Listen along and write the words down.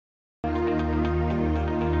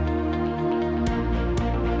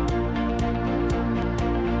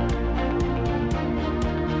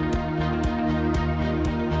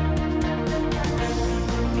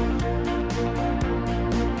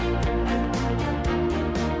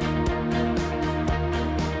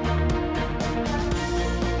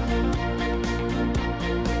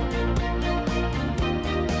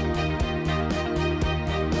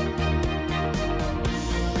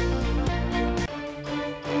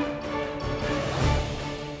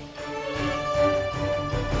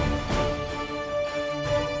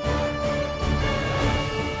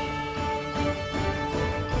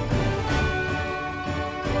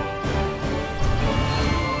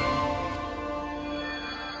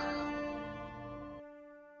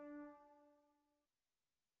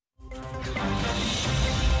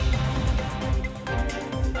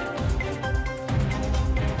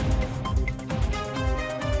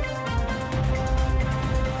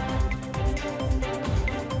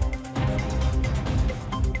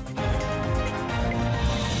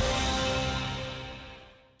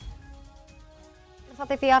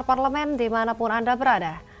TVR Parlemen dimanapun Anda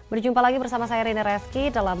berada. Berjumpa lagi bersama saya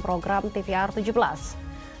Rezcky dalam program TVR 17.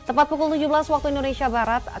 Tepat pukul 17 waktu Indonesia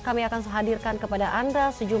Barat, kami akan hadirkan kepada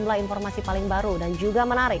Anda sejumlah informasi paling baru dan juga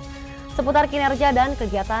menarik seputar kinerja dan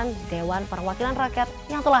kegiatan Dewan Perwakilan Rakyat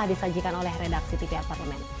yang telah disajikan oleh redaksi TVR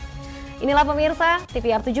Parlemen. Inilah pemirsa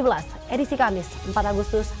TVR 17, edisi Kamis 4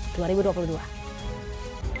 Agustus 2022.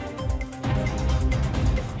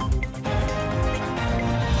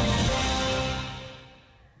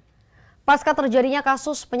 Pasca terjadinya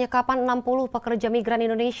kasus penyekapan 60 pekerja migran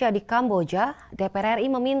Indonesia di Kamboja, DPR RI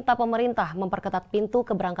meminta pemerintah memperketat pintu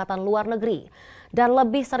keberangkatan luar negeri dan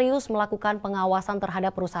lebih serius melakukan pengawasan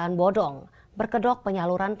terhadap perusahaan bodong, berkedok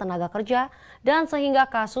penyaluran tenaga kerja, dan sehingga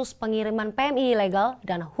kasus pengiriman PMI ilegal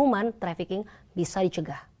dan human trafficking bisa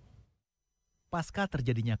dicegah. Pasca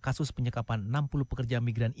terjadinya kasus penyekapan 60 pekerja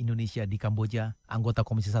migran Indonesia di Kamboja, anggota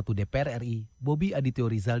Komisi 1 DPR RI, Bobi Adityo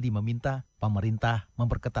Rizaldi meminta pemerintah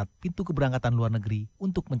memperketat pintu keberangkatan luar negeri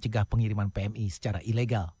untuk mencegah pengiriman PMI secara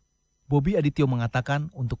ilegal. Bobi Adityo mengatakan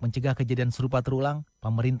untuk mencegah kejadian serupa terulang,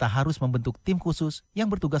 pemerintah harus membentuk tim khusus yang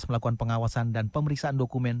bertugas melakukan pengawasan dan pemeriksaan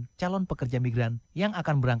dokumen calon pekerja migran yang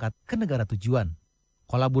akan berangkat ke negara tujuan.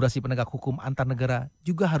 Kolaborasi penegak hukum antar negara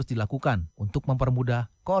juga harus dilakukan untuk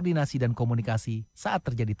mempermudah koordinasi dan komunikasi saat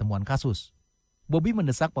terjadi temuan kasus. Bobi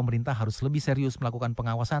mendesak pemerintah harus lebih serius melakukan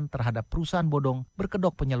pengawasan terhadap perusahaan bodong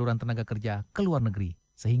berkedok penyaluran tenaga kerja ke luar negeri,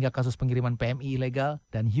 sehingga kasus pengiriman PMI ilegal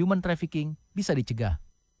dan human trafficking bisa dicegah.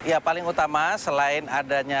 Ya, paling utama selain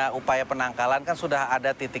adanya upaya penangkalan kan sudah ada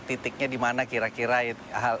titik-titiknya di mana kira-kira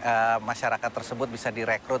masyarakat tersebut bisa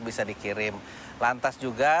direkrut, bisa dikirim. Lantas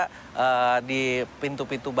juga di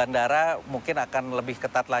pintu-pintu bandara mungkin akan lebih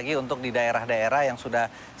ketat lagi untuk di daerah-daerah yang sudah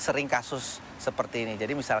sering kasus seperti ini.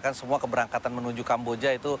 Jadi misalkan semua keberangkatan menuju Kamboja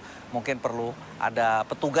itu mungkin perlu ada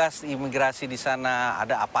petugas imigrasi di sana,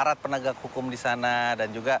 ada aparat penegak hukum di sana, dan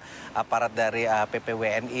juga aparat dari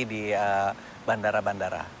PPWNI di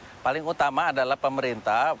bandara-bandara. Paling utama adalah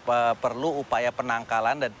pemerintah perlu upaya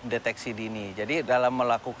penangkalan dan deteksi dini. Jadi dalam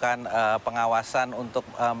melakukan pengawasan untuk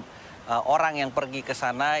orang yang pergi ke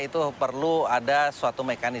sana itu perlu ada suatu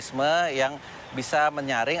mekanisme yang bisa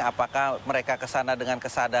menyaring apakah mereka ke sana dengan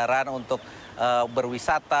kesadaran untuk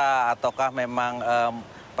berwisata ataukah memang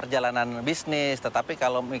perjalanan bisnis, tetapi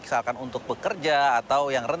kalau misalkan untuk bekerja atau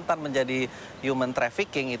yang rentan menjadi human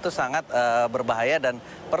trafficking itu sangat berbahaya dan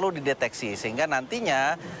perlu dideteksi, sehingga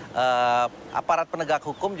nantinya aparat penegak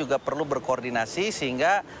hukum juga perlu berkoordinasi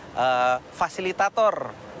sehingga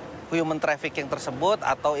fasilitator human trafficking tersebut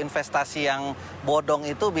atau investasi yang bodong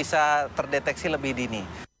itu bisa terdeteksi lebih dini.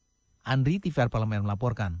 Andri, TVR Parlemen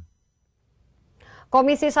melaporkan.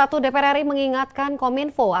 Komisi 1 DPR RI mengingatkan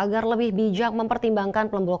Kominfo agar lebih bijak mempertimbangkan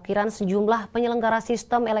pemblokiran sejumlah penyelenggara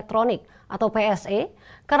sistem elektronik atau PSE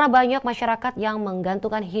karena banyak masyarakat yang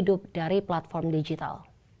menggantungkan hidup dari platform digital.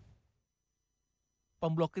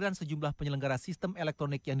 Pemblokiran sejumlah penyelenggara sistem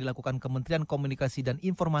elektronik yang dilakukan Kementerian Komunikasi dan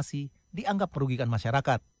Informasi dianggap merugikan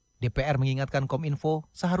masyarakat. DPR mengingatkan Kominfo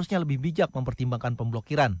seharusnya lebih bijak mempertimbangkan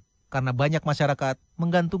pemblokiran karena banyak masyarakat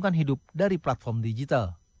menggantungkan hidup dari platform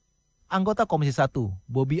digital. Anggota Komisi 1,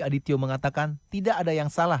 Bobi Adityo mengatakan tidak ada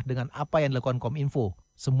yang salah dengan apa yang dilakukan Kominfo.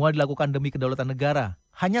 Semua dilakukan demi kedaulatan negara.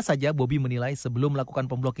 Hanya saja Bobi menilai sebelum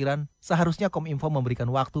melakukan pemblokiran, seharusnya Kominfo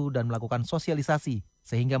memberikan waktu dan melakukan sosialisasi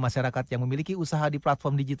sehingga masyarakat yang memiliki usaha di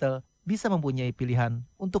platform digital bisa mempunyai pilihan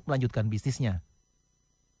untuk melanjutkan bisnisnya.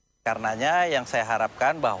 Karenanya yang saya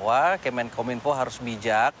harapkan bahwa Kemenkominfo harus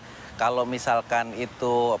bijak. Kalau misalkan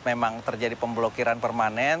itu memang terjadi pemblokiran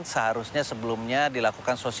permanen, seharusnya sebelumnya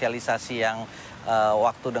dilakukan sosialisasi yang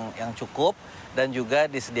yang cukup dan juga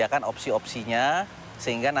disediakan opsi-opsinya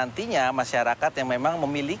sehingga nantinya masyarakat yang memang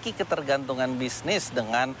memiliki ketergantungan bisnis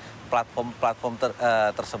dengan platform-platform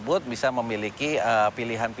tersebut bisa memiliki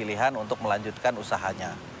pilihan-pilihan untuk melanjutkan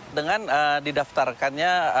usahanya. Dengan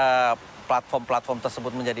didaftarkannya platform-platform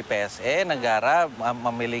tersebut menjadi PSE, negara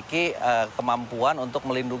memiliki kemampuan untuk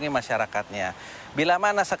melindungi masyarakatnya. Bila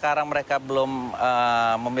mana sekarang mereka belum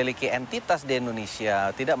memiliki entitas di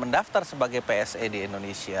Indonesia, tidak mendaftar sebagai PSE di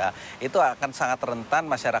Indonesia, itu akan sangat rentan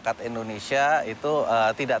masyarakat Indonesia itu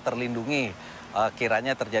tidak terlindungi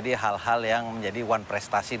kiranya terjadi hal-hal yang menjadi wan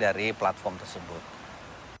prestasi dari platform tersebut.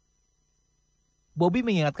 Bobi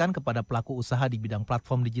mengingatkan kepada pelaku usaha di bidang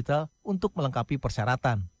platform digital untuk melengkapi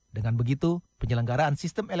persyaratan. Dengan begitu, penyelenggaraan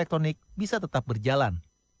sistem elektronik bisa tetap berjalan.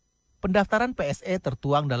 Pendaftaran PSE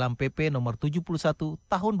tertuang dalam PP nomor 71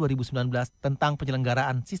 tahun 2019 tentang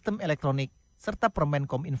penyelenggaraan sistem elektronik serta Permen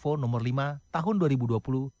Kominfo nomor 5 tahun 2020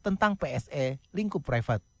 tentang PSE lingkup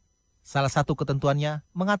private. Salah satu ketentuannya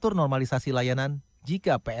mengatur normalisasi layanan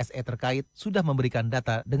jika PSE terkait sudah memberikan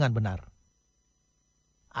data dengan benar.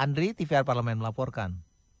 Andri, TVR Parlemen melaporkan.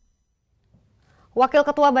 Wakil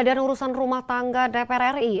Ketua Badan Urusan Rumah Tangga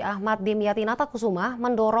DPR RI Ahmad Dimyati Natakusuma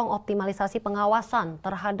mendorong optimalisasi pengawasan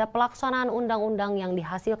terhadap pelaksanaan undang-undang yang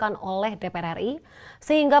dihasilkan oleh DPR RI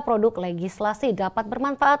sehingga produk legislasi dapat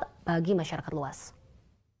bermanfaat bagi masyarakat luas.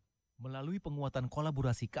 Melalui penguatan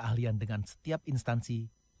kolaborasi keahlian dengan setiap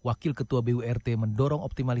instansi, Wakil Ketua BURT mendorong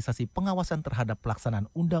optimalisasi pengawasan terhadap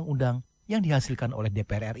pelaksanaan undang-undang yang dihasilkan oleh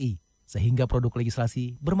DPR RI sehingga produk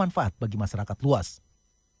legislasi bermanfaat bagi masyarakat luas.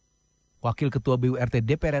 Wakil Ketua BURT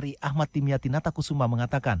DPR RI Ahmad Dimyati Natakusuma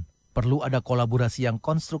mengatakan perlu ada kolaborasi yang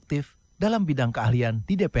konstruktif dalam bidang keahlian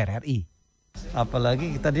di DPR RI.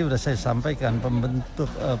 Apalagi tadi sudah saya sampaikan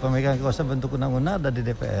pemegang kekuasaan bentuk undang-undang ada di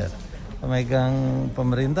DPR. Pemegang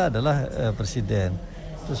pemerintah adalah Presiden.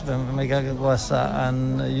 Terus pemegang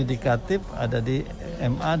kekuasaan yudikatif ada di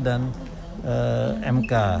MA dan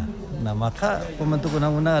MK. Nah, maka pembentuk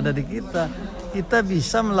undang-undang ada di kita. Kita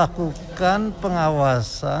bisa melakukan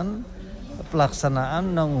pengawasan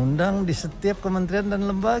pelaksanaan undang-undang di setiap kementerian dan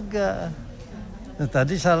lembaga. Nah,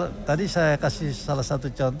 tadi saya kasih salah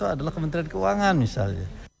satu contoh adalah Kementerian Keuangan misalnya.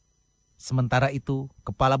 Sementara itu,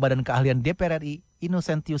 Kepala Badan Keahlian DPR RI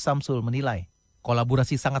Innocentius Samsul menilai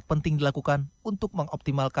kolaborasi sangat penting dilakukan untuk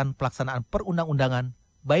mengoptimalkan pelaksanaan perundang-undangan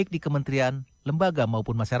baik di kementerian, lembaga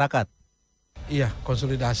maupun masyarakat. Iya,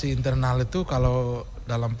 konsolidasi internal itu kalau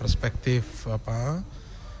dalam perspektif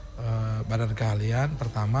Badan Keahlian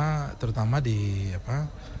pertama terutama di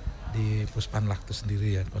Puspanlak itu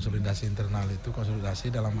sendiri ya. Konsolidasi internal itu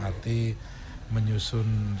konsolidasi dalam arti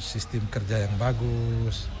menyusun sistem kerja yang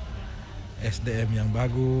bagus, SDM yang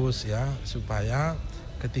bagus ya, supaya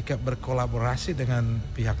ketika berkolaborasi dengan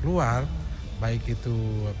pihak luar baik itu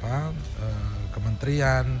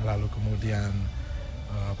kementerian lalu kemudian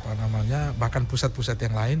bahkan pusat-pusat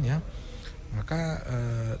yang lain ya, maka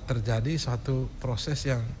terjadi suatu proses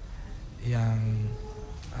yang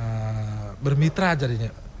bermitra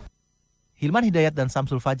jadinya. Hilman Hidayat dan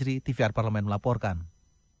Samsul Fajri, TVR Parlemen melaporkan.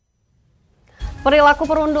 Perilaku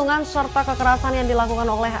perundungan serta kekerasan yang dilakukan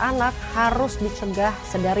oleh anak harus dicegah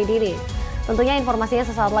sedari dini. Tentunya informasinya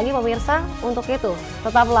sesaat lagi pemirsa. Untuk itu,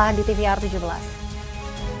 tetaplah di TVR 17.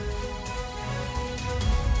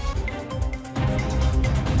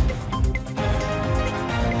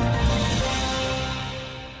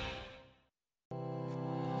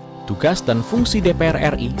 Tugas dan fungsi DPR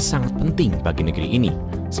RI sangat penting bagi negeri ini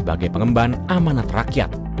sebagai pengemban amanat rakyat.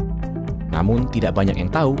 Namun tidak banyak yang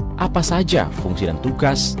tahu apa saja fungsi dan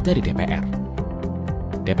tugas dari DPR.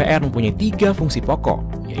 DPR mempunyai 3 fungsi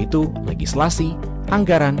pokok, yaitu legislasi,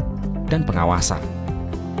 anggaran, dan pengawasan.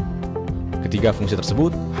 Ketiga fungsi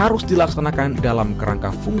tersebut harus dilaksanakan dalam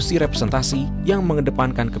kerangka fungsi representasi yang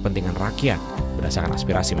mengedepankan kepentingan rakyat berdasarkan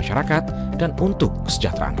aspirasi masyarakat dan untuk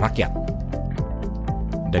kesejahteraan rakyat.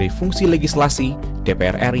 Dari fungsi legislasi,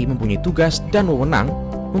 DPR RI mempunyai tugas dan wewenang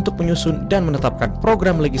untuk menyusun dan menetapkan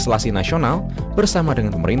program legislasi nasional bersama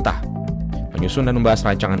dengan pemerintah, menyusun dan membahas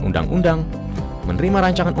rancangan undang-undang, menerima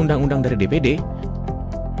rancangan undang-undang dari DPD,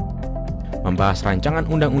 membahas rancangan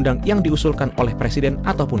undang-undang yang diusulkan oleh Presiden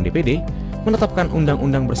ataupun DPD, menetapkan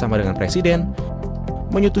undang-undang bersama dengan Presiden,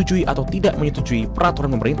 menyetujui atau tidak menyetujui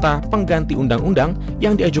peraturan pemerintah pengganti undang-undang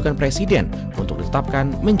yang diajukan Presiden untuk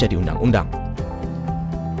ditetapkan menjadi undang-undang.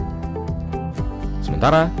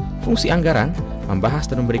 Sementara, fungsi anggaran membahas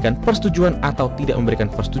dan memberikan persetujuan atau tidak memberikan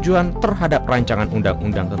persetujuan terhadap rancangan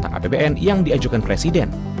undang-undang tentang APBN yang diajukan Presiden,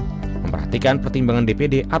 memperhatikan pertimbangan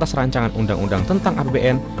DPD atas rancangan undang-undang tentang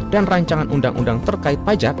APBN dan rancangan undang-undang terkait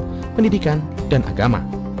pajak, pendidikan, dan agama,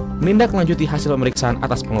 menindaklanjuti hasil pemeriksaan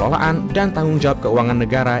atas pengelolaan dan tanggung jawab keuangan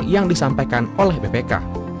negara yang disampaikan oleh BPK,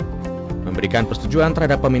 memberikan persetujuan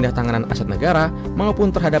terhadap pemindahantanganan aset negara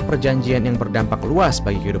maupun terhadap perjanjian yang berdampak luas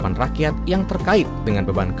bagi kehidupan rakyat yang terkait dengan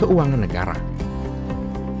beban keuangan negara.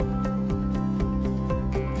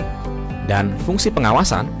 Dan fungsi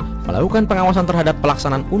pengawasan, melakukan pengawasan terhadap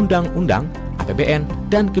pelaksanaan undang-undang, APBN,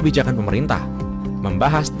 dan kebijakan pemerintah,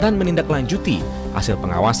 membahas dan menindaklanjuti hasil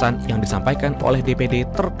pengawasan yang disampaikan oleh DPD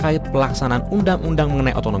terkait pelaksanaan undang-undang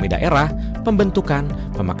mengenai otonomi daerah, pembentukan,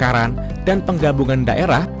 pemekaran, dan penggabungan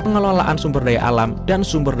daerah, pengelolaan sumber daya alam dan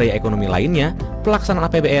sumber daya ekonomi lainnya, pelaksanaan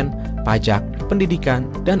APBN, pajak, pendidikan,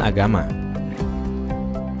 dan agama.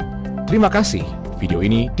 Terima kasih. Video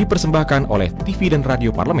ini dipersembahkan oleh TV dan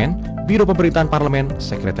Radio Parlemen, Biro Pemerintahan Parlemen,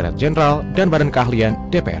 Sekretariat Jenderal, dan Badan Keahlian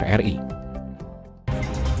DPR RI.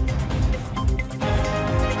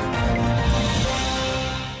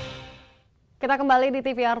 Kita kembali di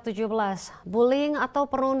TVR 17. Bullying atau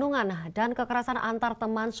perundungan dan kekerasan antar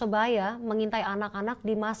teman sebaya mengintai anak-anak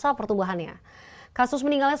di masa pertumbuhannya. Kasus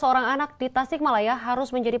meninggalnya seorang anak di Tasikmalaya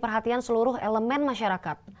harus menjadi perhatian seluruh elemen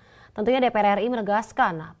masyarakat. Tentunya DPR RI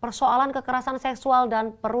menegaskan persoalan kekerasan seksual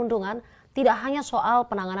dan perundungan tidak hanya soal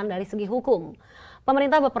penanganan dari segi hukum.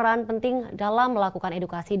 Pemerintah berperan penting dalam melakukan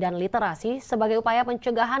edukasi dan literasi sebagai upaya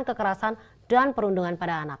pencegahan kekerasan dan perundungan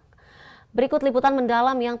pada anak. Berikut liputan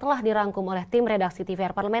mendalam yang telah dirangkum oleh tim redaksi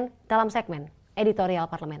TVR Parlemen dalam segmen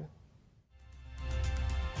Editorial Parlemen.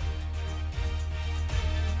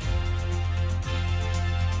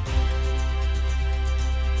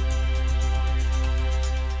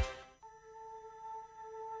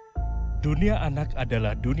 Dunia anak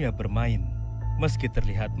adalah dunia bermain. Meski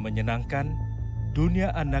terlihat menyenangkan,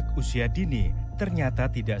 dunia anak usia dini ternyata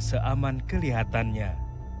tidak seaman kelihatannya.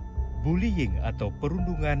 Bullying atau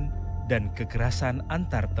perundungan dan kekerasan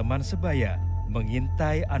antar teman sebaya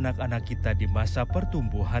mengintai anak-anak kita di masa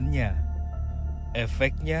pertumbuhannya.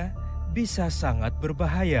 Efeknya bisa sangat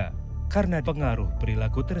berbahaya karena pengaruh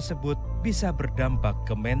perilaku tersebut bisa berdampak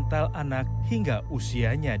ke mental anak hingga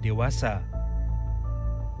usianya dewasa.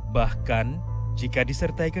 Bahkan, jika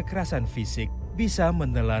disertai kekerasan fisik, bisa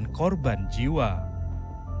menelan korban jiwa.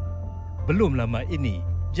 Belum lama ini,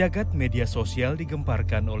 jagat media sosial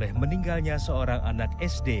digemparkan oleh meninggalnya seorang anak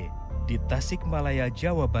SD di Tasikmalaya,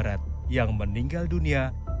 Jawa Barat yang meninggal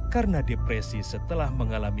dunia karena depresi setelah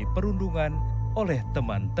mengalami perundungan oleh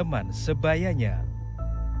teman-teman sebayanya.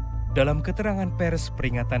 Dalam keterangan pers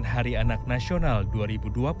peringatan Hari Anak Nasional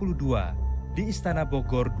 2022 di Istana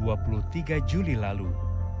Bogor 23 Juli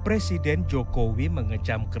lalu, Presiden Jokowi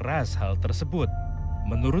mengecam keras hal tersebut.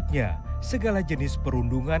 Menurutnya, segala jenis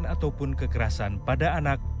perundungan ataupun kekerasan pada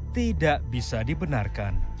anak tidak bisa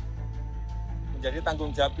dibenarkan. Menjadi tanggung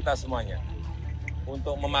jawab kita semuanya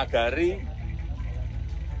untuk memagari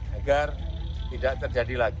agar tidak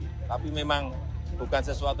terjadi lagi. Tapi memang bukan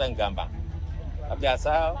sesuatu yang gampang. Tapi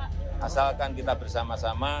asalkan kita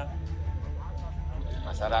bersama-sama,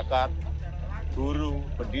 masyarakat, guru,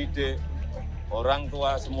 pendidik, orang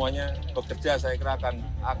tua semuanya bekerja, saya kira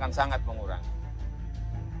akan sangat mengurangi.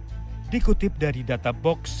 Dikutip dari data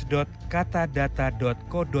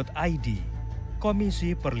box.katadata.co.id,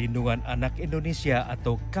 Komisi Perlindungan Anak Indonesia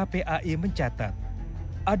atau KPAI mencatat,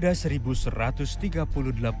 ada 1.138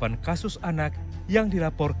 kasus anak yang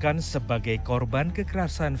dilaporkan sebagai korban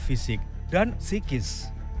kekerasan fisik dan psikis.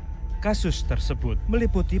 Kasus tersebut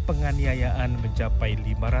meliputi penganiayaan mencapai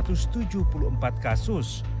 574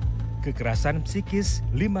 kasus, kekerasan psikis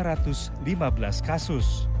 515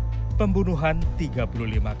 kasus, pembunuhan 35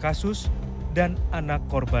 kasus, dan anak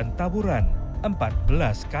korban tawuran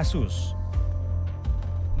 14 kasus.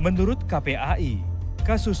 Menurut KPAI,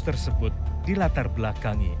 kasus tersebut dilatar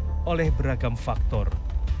belakangi oleh beragam faktor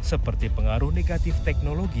seperti pengaruh negatif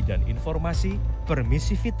teknologi dan informasi,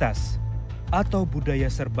 permisivitas, atau budaya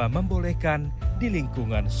serba membolehkan di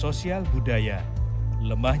lingkungan sosial budaya,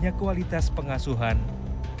 lemahnya kualitas pengasuhan,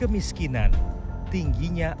 kemiskinan,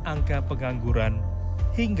 tingginya angka pengangguran,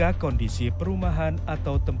 hingga kondisi perumahan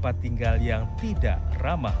atau tempat tinggal yang tidak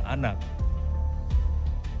ramah anak.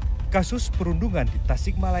 Kasus perundungan di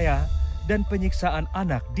Tasikmalaya dan penyiksaan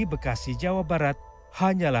anak di Bekasi, Jawa Barat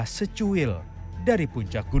hanyalah secuil dari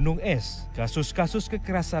puncak gunung es kasus-kasus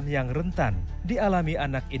kekerasan yang rentan dialami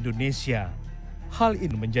anak Indonesia. Hal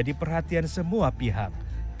ini menjadi perhatian semua pihak,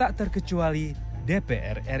 tak terkecuali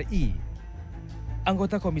DPR RI.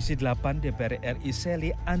 Anggota Komisi 8 DPR RI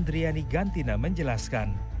Seli Andriani Gantina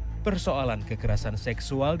menjelaskan, persoalan kekerasan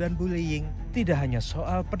seksual dan bullying tidak hanya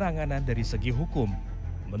soal penanganan dari segi hukum.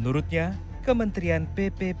 Menurutnya, Kementerian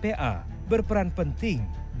PPPA berperan penting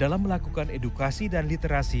dalam melakukan edukasi dan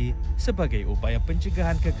literasi sebagai upaya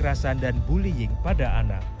pencegahan kekerasan dan bullying pada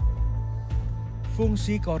anak.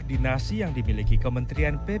 Fungsi koordinasi yang dimiliki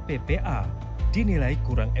Kementerian PPPA dinilai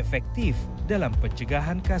kurang efektif dalam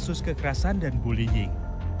pencegahan kasus kekerasan dan bullying,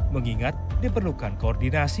 mengingat diperlukan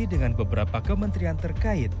koordinasi dengan beberapa kementerian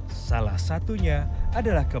terkait, salah satunya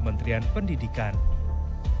adalah Kementerian Pendidikan.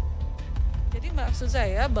 Jadi maksud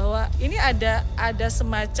saya bahwa ini ada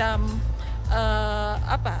semacam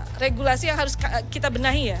regulasi yang harus kita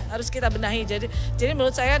benahi ya, harus kita benahi. Jadi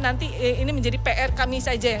menurut saya nanti ini menjadi PR kami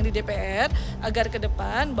saja yang di DPR agar ke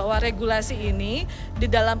depan bahwa regulasi ini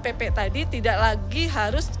di dalam PP tadi tidak lagi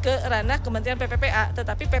harus ke ranah Kementerian PPPA,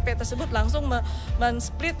 tetapi PP tersebut langsung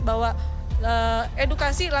men-split bahwa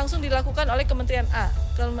edukasi langsung dilakukan oleh Kementerian A.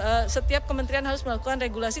 Setiap kementerian harus melakukan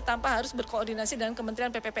regulasi tanpa harus berkoordinasi dengan Kementerian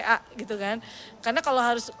PPPA gitu kan. Karena kalau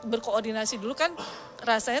harus berkoordinasi dulu kan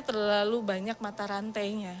rasanya terlalu banyak mata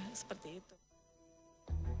rantainya seperti itu.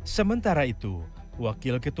 Sementara itu,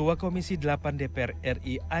 Wakil Ketua Komisi 8 DPR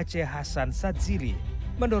RI Aceh Hasan Sadzili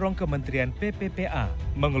mendorong Kementerian PPPA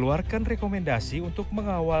mengeluarkan rekomendasi untuk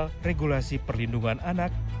mengawal regulasi perlindungan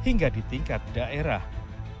anak hingga di tingkat daerah.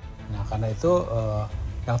 Nah, karena itu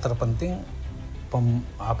yang terpenting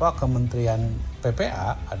Kementerian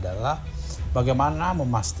PPA adalah bagaimana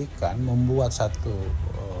memastikan membuat satu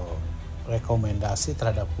rekomendasi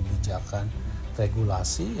terhadap kebijakan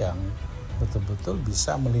regulasi yang betul-betul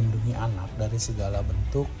bisa melindungi anak dari segala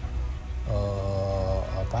bentuk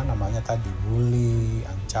bully,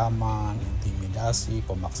 ancaman, intimidasi,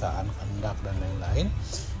 pemaksaan kehendak dan lain-lain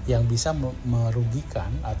yang bisa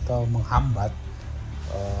merugikan atau menghambat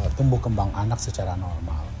tumbuh kembang anak secara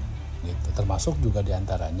normal. Gitu. Termasuk juga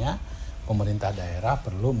diantaranya pemerintah daerah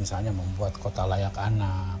perlu misalnya membuat kota layak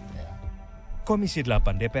anak. Ya. Komisi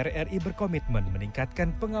 8 DPR RI berkomitmen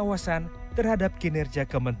meningkatkan pengawasan terhadap kinerja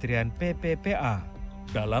Kementerian PPPA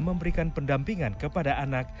dalam memberikan pendampingan kepada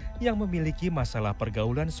anak yang memiliki masalah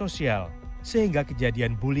pergaulan sosial, sehingga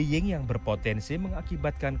kejadian bullying yang berpotensi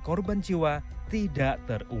mengakibatkan korban jiwa tidak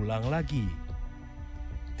terulang lagi.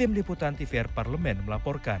 Tim Liputan TVR Parlemen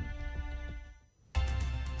melaporkan.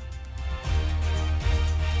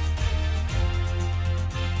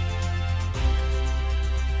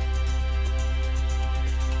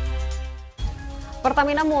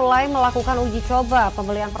 Pertamina mulai melakukan uji coba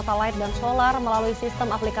pembelian Pertalite dan solar melalui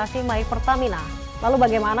sistem aplikasi My Pertamina. Lalu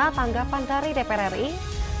bagaimana tanggapan dari DPR RI?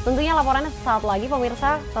 Tentunya laporannya sesaat lagi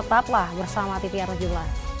pemirsa, tetaplah bersama TVR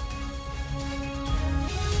 17.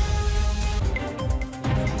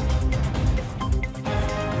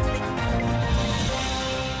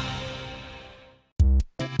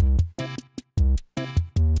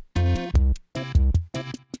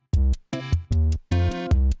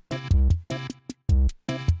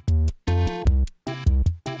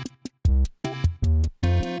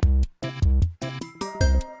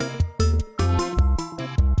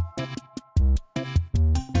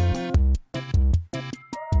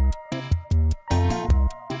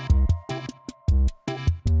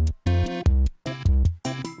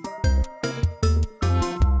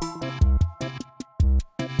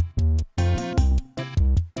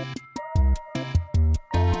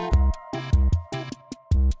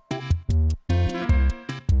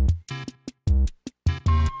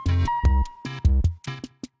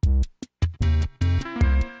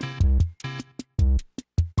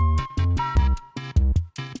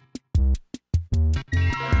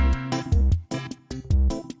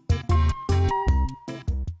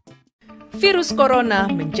 Virus corona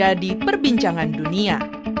menjadi perbincangan dunia.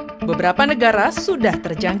 Beberapa negara sudah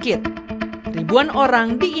terjangkit. Ribuan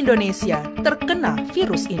orang di Indonesia terkena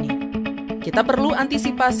virus ini. Kita perlu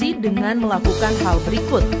antisipasi dengan melakukan hal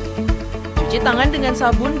berikut. Cuci tangan dengan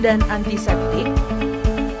sabun dan antiseptik.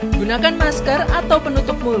 Gunakan masker atau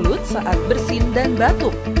penutup mulut saat bersin dan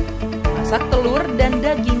batuk. Masak telur dan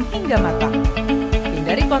daging hingga matang.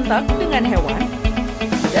 Hindari kontak dengan hewan.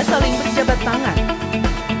 Tidak saling berjabat tangan.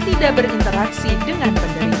 Tidak berinteraksi dengan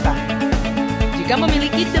penderita. Jika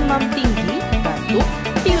memiliki demam tinggi, batuk,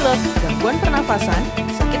 pilek, gangguan pernafasan,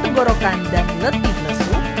 sakit tenggorokan, dan letih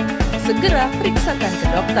lesu, segera periksakan ke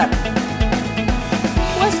dokter.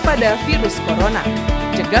 Waspada virus corona,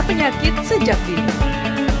 cegah penyakit sejak dini.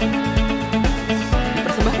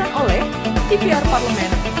 Dipersembahkan oleh TVR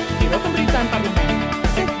Parlemen, Biro Pemberitaan Parlemen,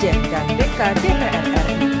 Sekjen dan DK DPR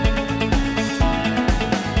RI.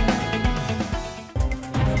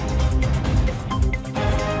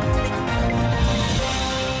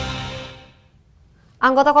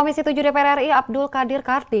 Anggota Komisi 7 DPR RI Abdul Qadir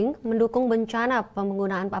Karding mendukung bencana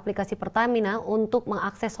penggunaan aplikasi Pertamina untuk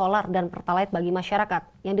mengakses solar dan Pertalite bagi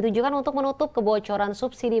masyarakat yang ditujukan untuk menutup kebocoran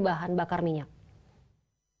subsidi bahan bakar minyak.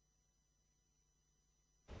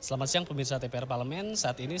 Selamat siang pemirsa TVR Parlemen,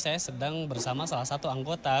 saat ini saya sedang bersama salah satu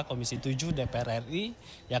anggota Komisi 7 DPR RI,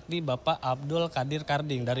 yakni Bapak Abdul Qadir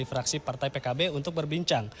Karding dari fraksi Partai PKB untuk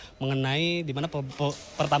berbincang mengenai di mana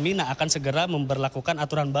Pertamina akan segera memberlakukan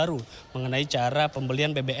aturan baru mengenai cara pembelian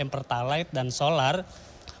BBM Pertalite dan solar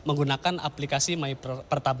menggunakan aplikasi My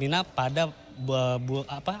Pertamina pada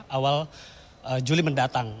awal Juli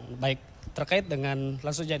mendatang. Baik, terkait dengan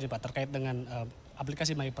langsung jadi Pak, terkait dengan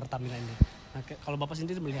aplikasi My Pertamina ini. Nah, kalau Bapak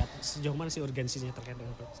sendiri melihat sejauh mana sih urgensinya terkait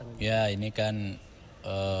dengan ini? Ya, ini kan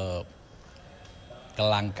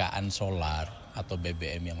kelangkaan solar atau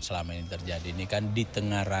BBM yang selama ini terjadi ini kan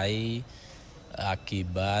ditengarai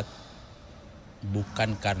akibat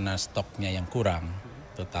bukan karena stoknya yang kurang,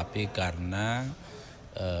 tetapi karena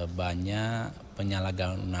banyak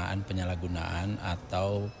penyalahgunaan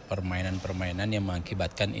atau permainan-permainan yang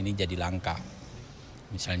mengakibatkan ini jadi langka.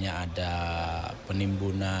 Misalnya ada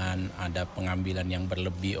penimbunan, ada pengambilan yang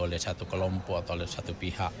berlebih oleh satu kelompok atau oleh satu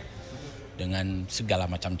pihak. dengan segala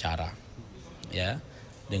macam cara, ya,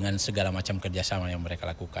 dengan segala macam kerjasama yang mereka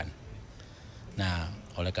lakukan. Nah,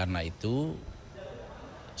 oleh karena itu,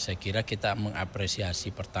 saya kira kita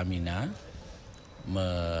mengapresiasi Pertamina,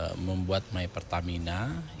 membuat My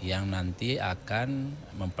Pertamina yang nanti akan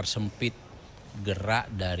mempersempit gerak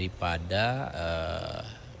daripada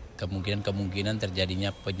kemungkinan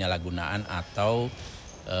terjadinya penyalahgunaan atau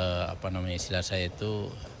istilah saya itu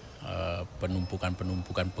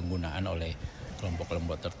penumpukan penggunaan oleh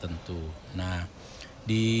kelompok-kelompok tertentu. Nah,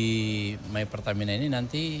 di My Pertamina ini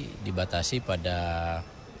nanti dibatasi pada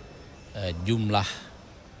jumlah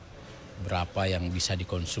berapa yang bisa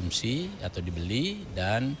dikonsumsi atau dibeli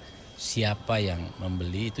dan siapa yang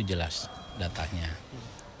membeli itu jelas datanya.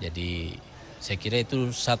 Jadi saya kira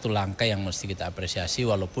itu satu langkah yang mesti kita apresiasi,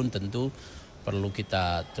 walaupun tentu perlu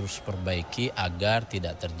kita terus perbaiki agar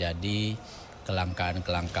tidak terjadi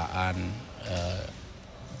kelangkaan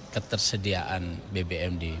ketersediaan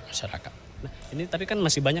BBM di masyarakat. Nah, ini tapi kan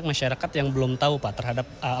masih banyak masyarakat yang belum tahu Pak terhadap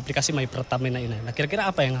aplikasi My Pertamina ini. Nah, kira-kira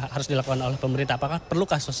apa yang harus dilakukan oleh pemerintah? Apakah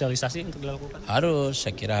perlukah sosialisasi untuk dilakukan? Harus,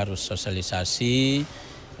 saya kira harus sosialisasi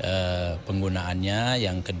penggunaannya.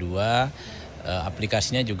 Yang kedua,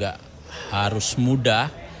 aplikasinya juga harus mudah,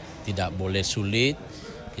 tidak boleh sulit.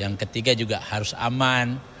 Yang ketiga juga harus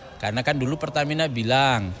aman, karena kan dulu Pertamina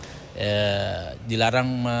bilang dilarang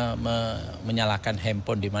menyalakan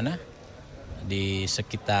handphone di mana? Di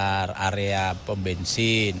sekitar area pom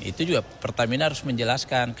bensin. Itu juga Pertamina harus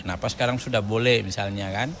menjelaskan kenapa sekarang sudah boleh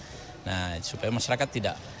misalnya kan. Nah, supaya masyarakat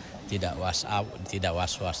tidak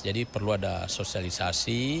was-was. Jadi perlu ada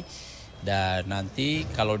sosialisasi, dan nanti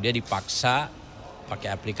kalau dia dipaksa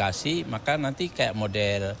pakai aplikasi, maka nanti kayak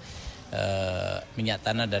model minyak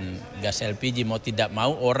tanah dan gas LPG, mau tidak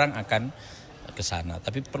mau orang akan ke sana.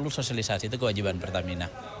 Tapi perlu sosialisasi, itu kewajiban Pertamina.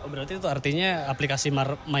 Oh, berarti itu artinya aplikasi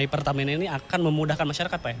My Pertamina ini akan memudahkan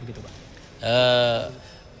masyarakat Pak ya, begitu Pak?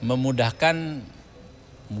 Memudahkan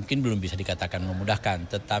mungkin belum bisa dikatakan memudahkan,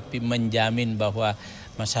 tetapi menjamin bahwa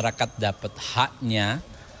masyarakat dapat haknya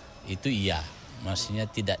itu iya. Maksudnya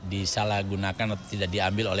tidak disalahgunakan atau tidak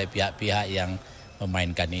diambil oleh pihak-pihak yang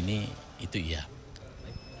memainkan ini, itu iya.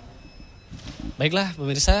 Baiklah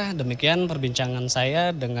pemirsa, demikian perbincangan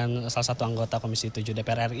saya dengan salah satu anggota Komisi 7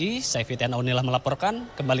 DPR RI, saya Fitian Aunilah melaporkan,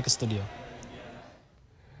 kembali ke studio.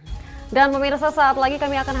 Dan pemirsa, saat lagi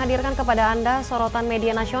kami akan hadirkan kepada Anda sorotan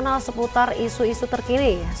media nasional seputar isu-isu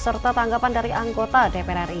terkini, serta tanggapan dari anggota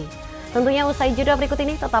DPR RI. Tentunya usai jeda berikut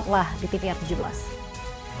ini, tetaplah di TVR 17.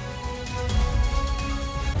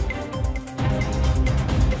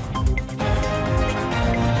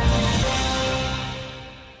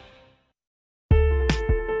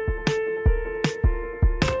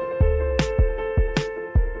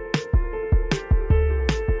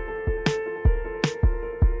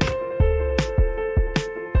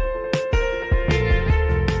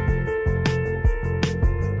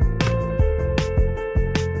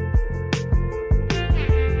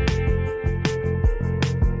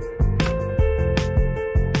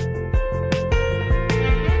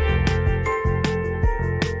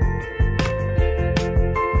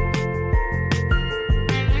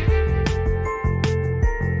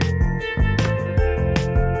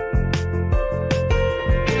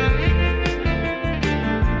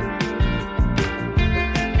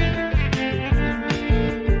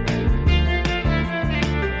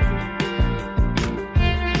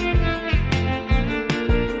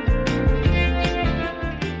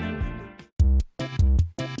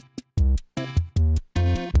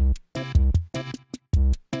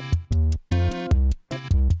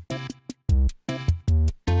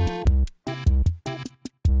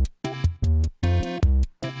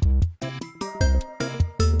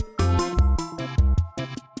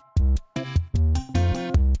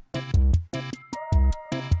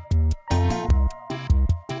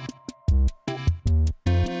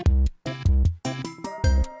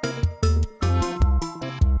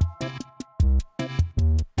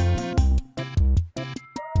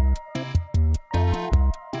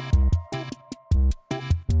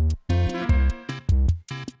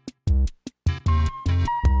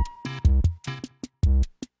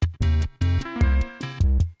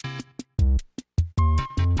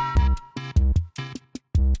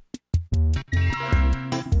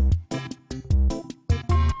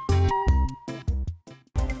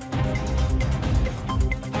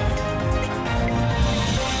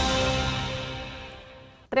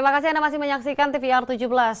 Terima kasih Anda masih menyaksikan TVR 17.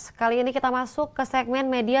 Kali ini kita masuk ke segmen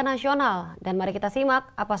media nasional. Dan mari kita simak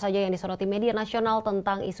apa saja yang disoroti media nasional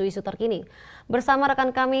tentang isu-isu terkini. Bersama rekan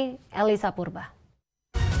kami, Elisa Purba.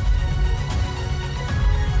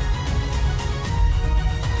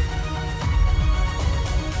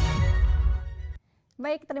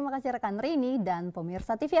 Baik, terima kasih rekan Rinnie dan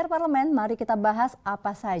pemirsa TVR Parlemen. Mari kita bahas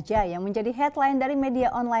apa saja yang menjadi headline dari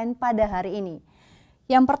media online pada hari ini.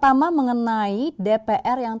 Yang pertama mengenai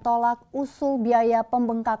DPR yang tolak usul biaya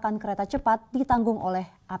pembengkakan kereta cepat ditanggung oleh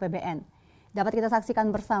APBN. Dapat kita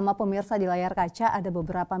saksikan bersama pemirsa di layar kaca ada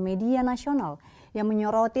beberapa media nasional yang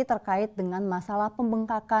menyoroti terkait dengan masalah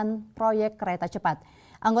pembengkakan proyek kereta cepat.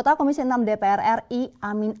 Anggota Komisi 6 DPR RI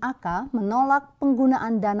Amin Aka menolak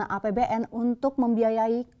penggunaan dana APBN untuk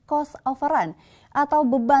membiayai cost overrun atau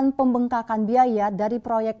beban pembengkakan biaya dari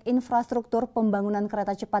proyek infrastruktur pembangunan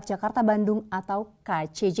kereta cepat Jakarta-Bandung atau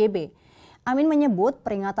KCJB. Amin menyebut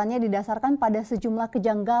peringatannya didasarkan pada sejumlah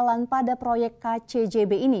kejanggalan pada proyek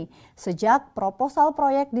KCJB ini sejak proposal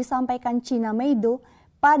proyek disampaikan China Meido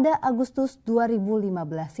pada Agustus 2015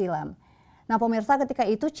 silam. Nah pemirsa, ketika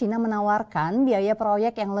itu China menawarkan biaya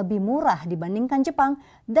proyek yang lebih murah dibandingkan Jepang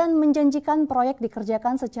dan menjanjikan proyek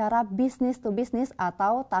dikerjakan secara bisnis to bisnis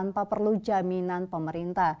atau tanpa perlu jaminan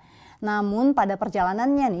pemerintah. Namun pada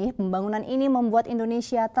perjalanannya nih, pembangunan ini membuat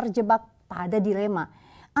Indonesia terjebak pada dilema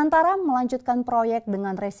antara melanjutkan proyek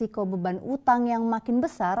dengan resiko beban utang yang makin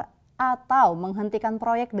besar atau menghentikan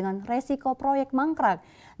proyek dengan resiko proyek mangkrak,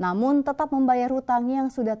 namun tetap membayar hutang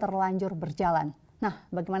yang sudah terlanjur berjalan. Nah,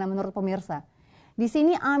 bagaimana menurut pemirsa? Di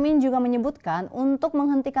sini Amin juga menyebutkan untuk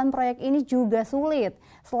menghentikan proyek ini juga sulit.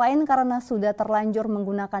 Selain karena sudah terlanjur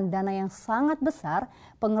menggunakan dana yang sangat besar,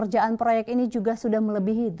 pengerjaan proyek ini juga sudah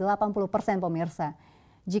melebihi 80% pemirsa.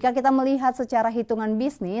 Jika kita melihat secara hitungan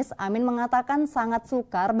bisnis, Amin mengatakan sangat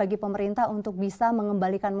sukar bagi pemerintah untuk bisa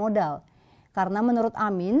mengembalikan modal. Karena menurut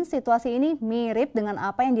Amin, situasi ini mirip dengan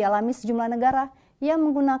apa yang dialami sejumlah negara yang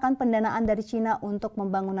menggunakan pendanaan dari Cina untuk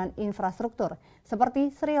pembangunan infrastruktur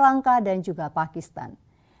seperti Sri Lanka dan juga Pakistan.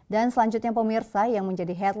 Dan selanjutnya pemirsa, yang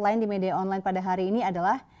menjadi headline di media online pada hari ini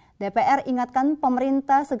adalah DPR ingatkan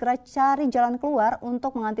pemerintah segera cari jalan keluar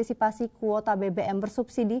untuk mengantisipasi kuota BBM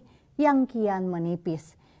bersubsidi yang kian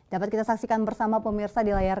menipis. Dapat kita saksikan bersama pemirsa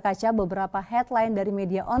di layar kaca beberapa headline dari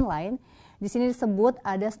media online. Di sini disebut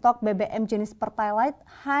ada stok BBM jenis Pertalite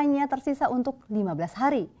hanya tersisa untuk 15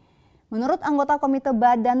 hari. Menurut anggota Komite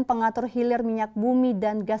Badan Pengatur Hilir Minyak Bumi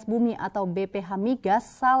dan Gas Bumi atau BPH Migas,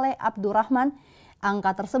 Saleh Abdurrahman,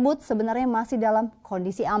 angka tersebut sebenarnya masih dalam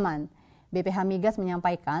kondisi aman. BPH Migas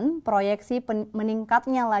menyampaikan proyeksi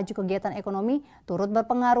meningkatnya laju kegiatan ekonomi turut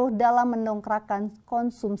berpengaruh dalam mendongkrakkan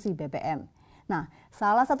konsumsi BBM. Nah,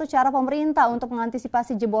 salah satu cara pemerintah untuk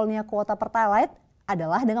mengantisipasi jebolnya kuota Pertalite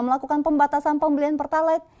adalah dengan melakukan pembatasan pembelian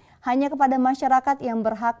Pertalite hanya kepada masyarakat yang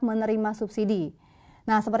berhak menerima subsidi.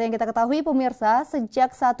 Nah, seperti yang kita ketahui pemirsa,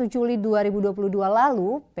 sejak 1 Juli 2022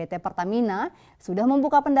 lalu, PT Pertamina sudah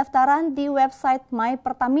membuka pendaftaran di website My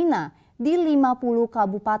Pertamina di 50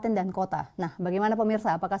 kabupaten dan kota. Nah, bagaimana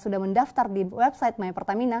pemirsa, apakah sudah mendaftar di website My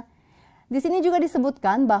Pertamina? Di sini juga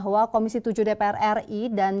disebutkan bahwa Komisi 7 DPR RI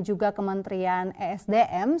dan juga Kementerian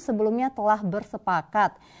ESDM sebelumnya telah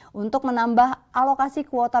bersepakat untuk menambah alokasi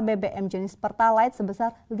kuota BBM jenis Pertalite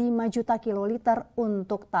sebesar 5 juta kiloliter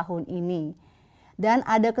untuk tahun ini. Dan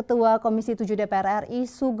ada Ketua Komisi 7 DPR RI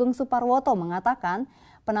Sugeng Suparwoto mengatakan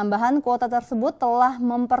penambahan kuota tersebut telah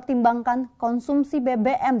mempertimbangkan konsumsi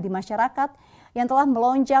BBM di masyarakat yang telah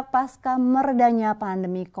melonjak pasca meredanya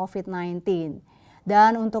pandemi COVID-19.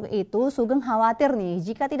 Dan untuk itu Sugeng khawatir nih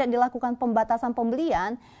jika tidak dilakukan pembatasan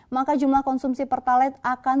pembelian, maka jumlah konsumsi Pertalite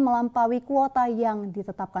akan melampaui kuota yang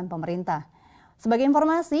ditetapkan pemerintah. Sebagai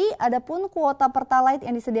informasi, adapun kuota Pertalite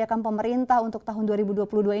yang disediakan pemerintah untuk tahun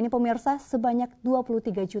 2022 ini pemirsa sebanyak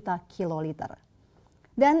 23 juta kiloliter.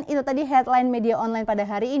 Dan itu tadi headline media online pada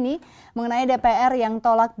hari ini mengenai DPR yang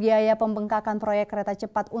tolak biaya pembengkakan proyek kereta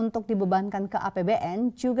cepat untuk dibebankan ke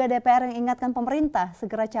APBN. Juga DPR yang ingatkan pemerintah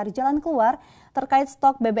segera cari jalan keluar terkait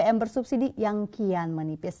stok BBM bersubsidi yang kian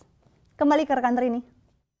menipis. Kembali ke rekan Rinnie.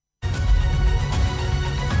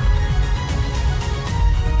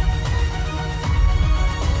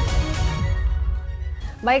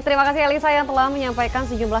 Baik, terima kasih Elisa yang telah menyampaikan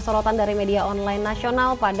sejumlah sorotan dari media online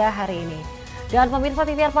nasional pada hari ini. Dan pemirsa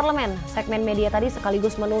TVR Parlemen, segmen media tadi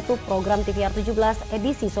sekaligus menutup program TVR 17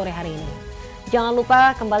 edisi sore hari ini. Jangan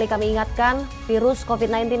lupa kembali kami ingatkan, virus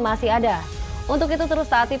COVID-19 masih ada. Untuk itu terus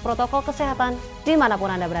taati protokol kesehatan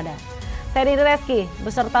dimanapun Anda berada. Saya Rezcky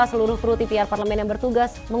beserta seluruh kru TVR Parlemen yang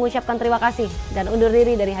bertugas mengucapkan terima kasih dan undur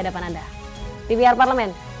diri dari hadapan Anda. TVR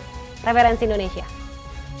Parlemen, referensi Indonesia.